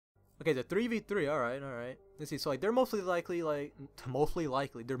Okay, the 3v3. All right, all right. Let's see. So like they're mostly likely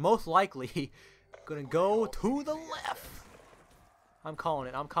they're most likely gonna go to the left. I'm calling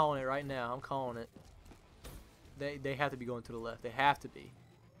it. I'm calling it right now. I'm calling it. They have to be going to the left. They have to be.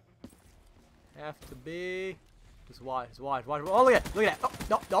 Have to be. Just watch. Just watch. Watch. Oh, look at that. Look at that. Oh,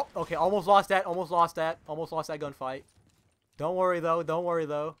 no, no. Okay, almost lost that. Almost lost that. Almost lost that gunfight. Don't worry though. Don't worry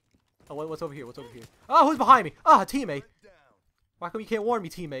though. Oh, what's over here? What's over here? Oh, who's behind me? Ah, teammate. Why come you can't warn me,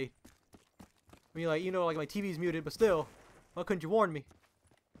 teammate? I mean, like, you know, like my TV's muted, but still, why couldn't you warn me?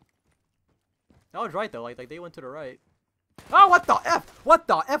 I was right though. Like they went to the right. Oh, what the F? What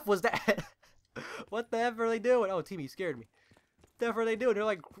the F was that? What the F are they doing? Oh, teammate scared me. What the F are they doing? They're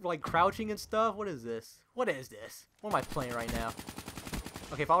like crouching and stuff. What is this? What is this? What am I playing right now?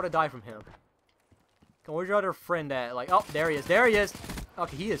 Okay, if I would have died from him. Come on, where's your other friend at? Like, oh, there he is. There he is.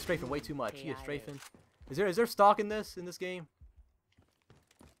 Okay, he is strafing way too much. He is strafing. Is there stock in this game?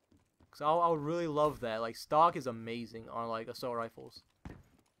 Cause I would really love that. Like, stock is amazing on like assault rifles.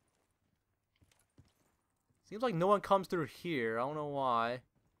 Seems like no one comes through here. I don't know why.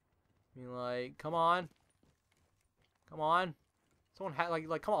 I mean, like, come on, come on. Someone had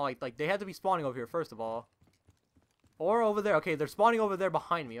like come on, like they had to be spawning over here first of all, or over there. Okay, they're spawning over there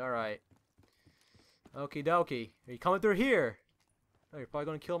behind me. All right. Okie dokie. Are you coming through here? Oh, you're probably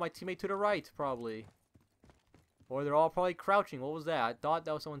gonna kill my teammate to the right, probably. Or they're all probably crouching. What was that? I thought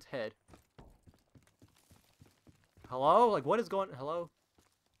that was someone's head. Hello? Like, what is going... Hello?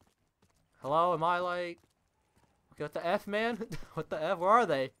 Hello? Am I, like... Okay, what the F, man? What the F? Where are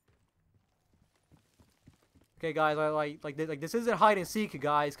they? Okay, guys, I like this isn't hide and seek,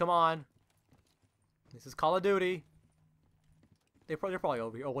 guys. Come on. This is Call of Duty. They're probably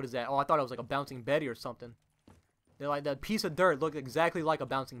over here. Oh, what is that? Oh, I thought it was like a bouncing Betty or something. They're like, that piece of dirt looked exactly like a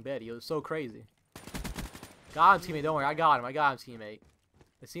bouncing Betty. It was so crazy. Got him, teammate. Don't worry. I got him. I got him, teammate.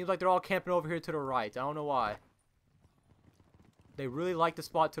 It seems like they're all camping over here to the right. I don't know why. They really like the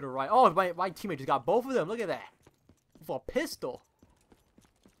spot to the right. Oh, my teammate just got both of them. Look at that. With a pistol.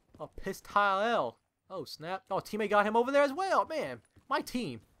 A pistol. Oh, snap. Oh, teammate got him over there as well. Man, my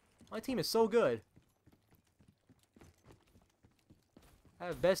team. My team is so good. I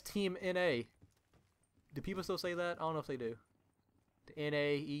have best team NA. Do people still say that? I don't know if they do. The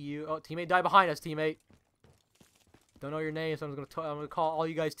NA, EU. Oh, teammate died behind us, teammate. Don't know your name, so I'm gonna call all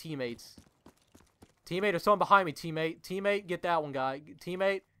you guys teammates. Teammate, there's someone behind me, teammate. Teammate, get that one, guy.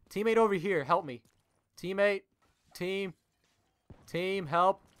 Teammate, teammate over here, help me. Teammate, team,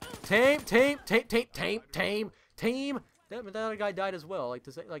 help. Team. That other guy died as well. Like,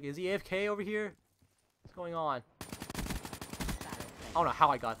 is he AFK over here? What's going on? I don't know how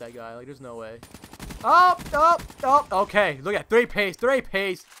I got that guy. Like, there's no way. Oh. Okay, look at 3 pace.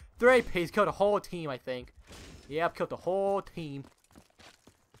 Killed a whole team, I think. Yep, killed the whole team.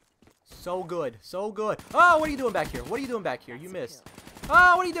 So good. So good. Oh, what are you doing back here? What are you doing back here? You missed.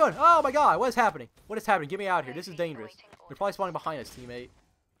 Oh, what are you doing? Oh, my God. What is happening? What is happening? Get me out of here. This is dangerous. They're probably spawning behind us, teammate.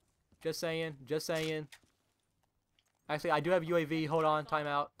 Just saying. Just saying. Actually, I do have UAV. Hold on. Time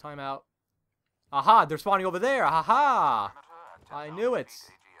out. Aha, they're spawning over there. Aha. I knew it.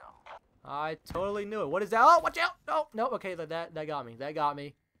 I totally knew it. What is that? Oh, watch out. Oh, no. Okay, that got me. That got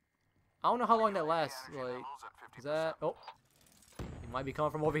me. I don't know how long that lasts. Like, is that... Oh. He might be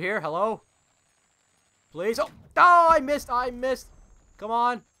coming from over here. Hello? Please. Oh, I missed. Come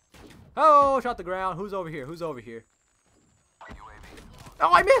on. Oh, shot the ground. Who's over here?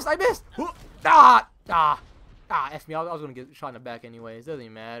 Oh, I missed. F me. I was going to get shot in the back anyways. Doesn't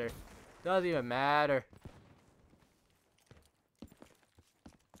even matter.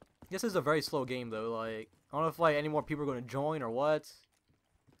 This is a very slow game, though. Like, I don't know if, like, any more people are going to join or what.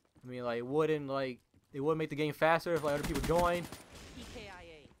 I mean, like, it wouldn't make the game faster if, like, other people join.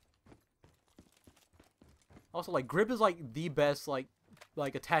 Also, like, grip is, like, the best, like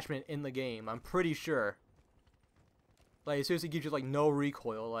attachment in the game. I'm pretty sure. Like, it seriously gives you, like, no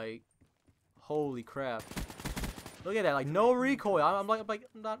recoil. Like, holy crap. Look at that. Like, no recoil. I'm not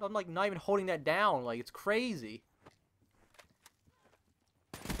even holding that down. Like, it's crazy.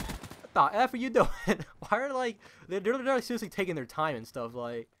 What the F are you doing? Why are, like, they're like, seriously taking their time and stuff.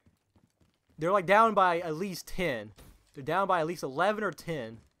 Like, they're, like, down by at least 10. They're down by at least 11 or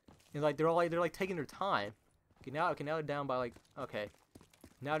 10. And, like, they're taking their time. Okay, now they're down by, like, okay.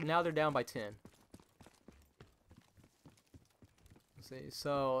 Now they're down by 10. Let's see.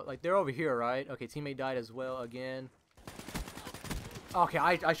 So, like, they're over here, right? Okay, teammate died as well again. Okay,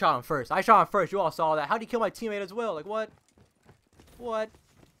 I shot him first. You all saw that. How'd he kill my teammate as well? Like, what?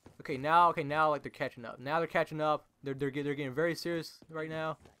 Okay, now, like, they're catching up. They're getting very serious right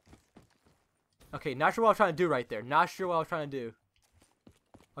now. Okay, not sure what I was trying to do right there.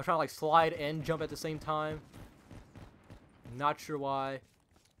 I was trying to like slide and jump at the same time. Not sure why.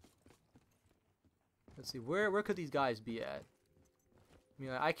 Let's see, where could these guys be at? I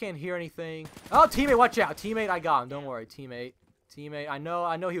mean, I can't hear anything. Oh, teammate, watch out. Teammate, I got him. Don't worry, teammate. Teammate, I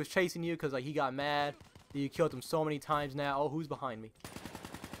know he was chasing you because like he got mad. You killed him so many times now. Oh, who's behind me?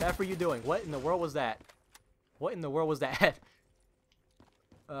 What are you doing? What in the world was that? What in the world was that?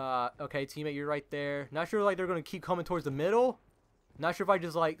 Okay, teammate, you're right there. Not sure like they're gonna keep coming towards the middle. Not sure if I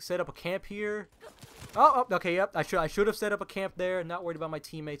just like set up a camp here. Oh, okay, yep. I should have set up a camp there. Not worried about my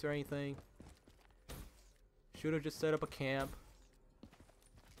teammates or anything. Should have just set up a camp.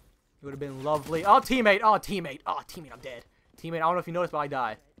 It would have been lovely. Oh, teammate. Oh, teammate. Oh, teammate. I'm dead. Teammate, I don't know if you noticed, but I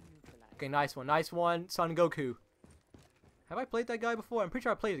died. Okay, nice one. Nice one, Son Goku. Have I played that guy before? I'm pretty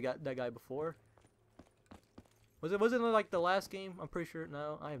sure I played that guy before. Wasn't it like the last game? I'm pretty sure.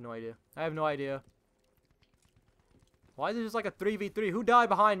 No, I have no idea. I have no idea. Why is it just like a 3v3? Who died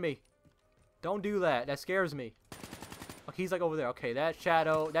behind me? Don't do that. That scares me. Okay, he's like over there. Okay, that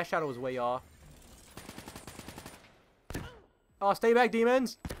shadow was way off. Oh, stay back,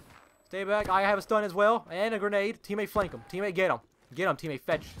 demons. Stay back. I have a stun as well. And a grenade. Teammate, flank him. Teammate, get him. Get him, teammate.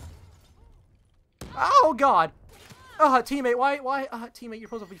 Fetch. Oh, God. Teammate, why? Teammate, you're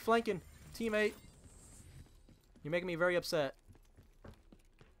supposed to be flanking. Teammate. You're making me very upset.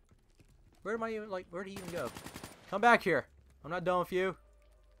 Where am I even, like, where do you even go? Come back here. I'm not done with you.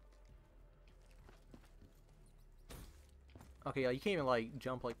 Okay, you can't even, like,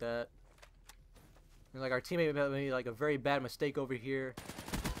 jump like that. And, like, our teammate made, like, a very bad mistake over here.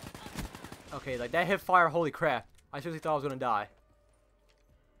 Okay, like, that hit fire, holy crap. I seriously thought I was gonna die.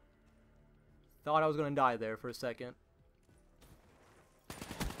 Thought I was gonna die there for a second.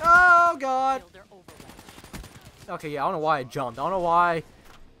 Oh, God! Okay, yeah, I don't know why I jumped. I don't know why.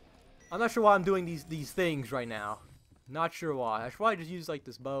 I'm not sure why I'm doing these things right now. Not sure why. I should probably just use, like,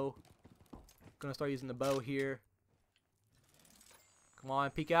 this bow. Gonna start using the bow here. Come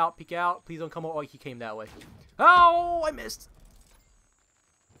on, peek out, peek out. Please don't come over. Oh, he came that way. Oh, I missed.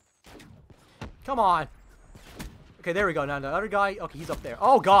 Come on. Okay, there we go. Now the other guy. Okay, he's up there.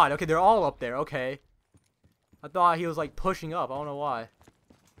 Oh, God. Okay, they're all up there. Okay. I thought he was, like, pushing up. I don't know why.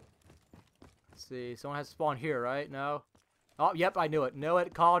 Let's see. Someone has to spawn here, right? No. Oh, yep, I knew it. Knew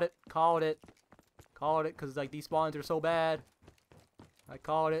it. Called it. Called it. Called it. Because, like, these spawns are so bad. I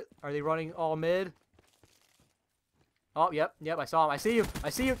called it. Are they running all mid? Oh, yep, I saw him. I see you,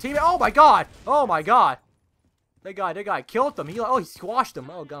 teammate. Oh my God, oh my God. That guy killed them. He squashed them.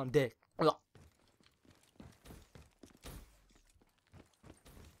 Oh God, I'm dead. Ugh.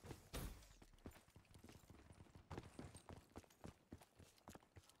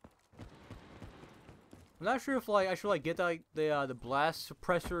 I'm not sure if like I should like get like the blast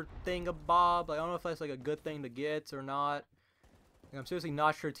suppressor thing a bob. Like I don't know if that's like a good thing to get or not. I'm seriously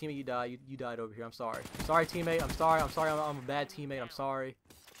not sure, teammate. You died. You died over here. I'm sorry. Sorry, teammate. I'm sorry. I'm sorry. I'm a bad teammate. I'm sorry.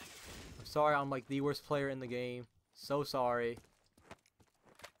 I'm sorry. I'm like the worst player in the game. So sorry.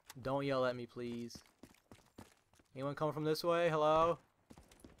 Don't yell at me, please. Anyone coming from this way? Hello?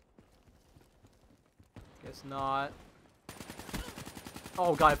 Guess not.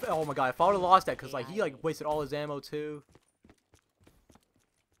 Oh God. Oh my God. If I would have lost that, cause like he like wasted all his ammo too.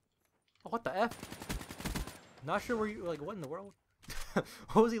 Oh, what the F? Not sure where you like. What in the world?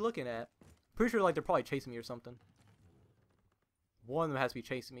 What was he looking at? Pretty sure like they're probably chasing me or something. One of them has to be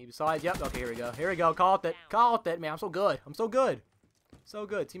chasing me. Besides, yep. Okay, here we go. Here we go. Call it. Call it, man. I'm so good. I'm so good. So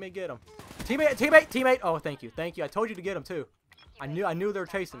good. Teammate, get him. Teammate. Oh, thank you. Thank you. I told you to get him too. I knew they were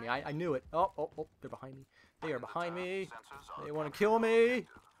chasing me. I knew it. Oh, they're behind me. They are behind me. They want to kill me.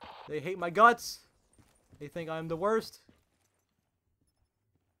 They hate my guts. They think I'm the worst.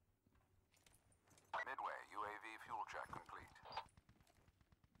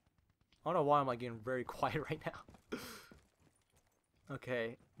 I don't know why I'm like getting very quiet right now.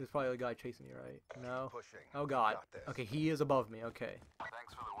 Okay, there's probably a guy chasing me, right? No. Oh God. Okay, he is above me. Okay.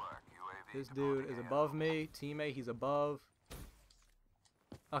 Thanks for the work. This dude is above me. Teammate, he's above.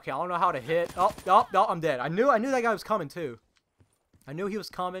 Okay, I don't know how to hit. Oh, I'm dead. I knew that guy was coming too. I knew he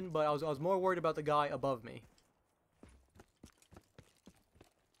was coming, but I was more worried about the guy above me.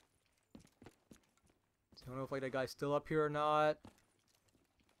 So I don't know if like that guy's still up here or not.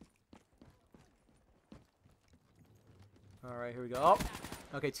 Alright, here we go. Oh,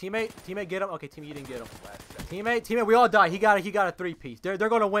 okay, teammate, get him. Okay, teammate, you didn't get him. Teammate, we all died. He got a 3-piece. They're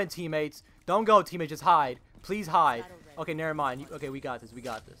gonna win, teammates. Don't go, teammate, just hide. Please hide. Okay, never mind. Okay, we got this.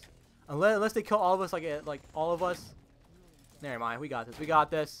 Unless they kill all of us, like all of us. Never mind, we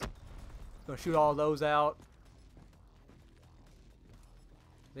got this. Gonna shoot all those out.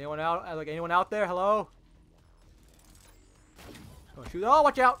 Anyone out? Like anyone out there? Hello? Oh, shoot. Oh,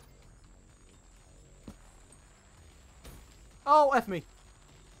 watch out. Oh, F me.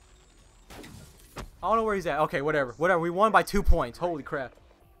 I don't know where he's at. Okay, whatever. Whatever. We won by 2 points. Holy crap.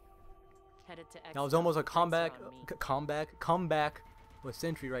 That was almost a comeback with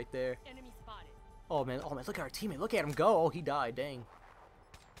Sentry right there. Oh man, look at our teammate. Look at him go. Oh, he died. Dang.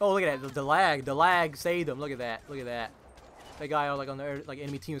 Oh, look at that. The lag saved him. Look at that. Look at that. That guy like on the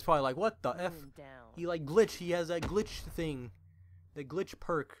enemy team is probably like, what the F? He like glitched. He has that glitch thing. The glitch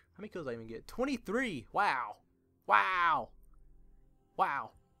perk. How many kills did I even get? 23. Wow. Wow.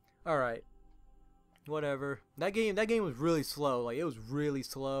 Wow. All right. Whatever. That game was really slow. Like, it was really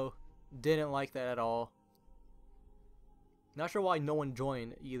slow. Didn't like that at all. Not sure why no one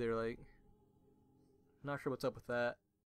joined either. Like, not sure what's up with that.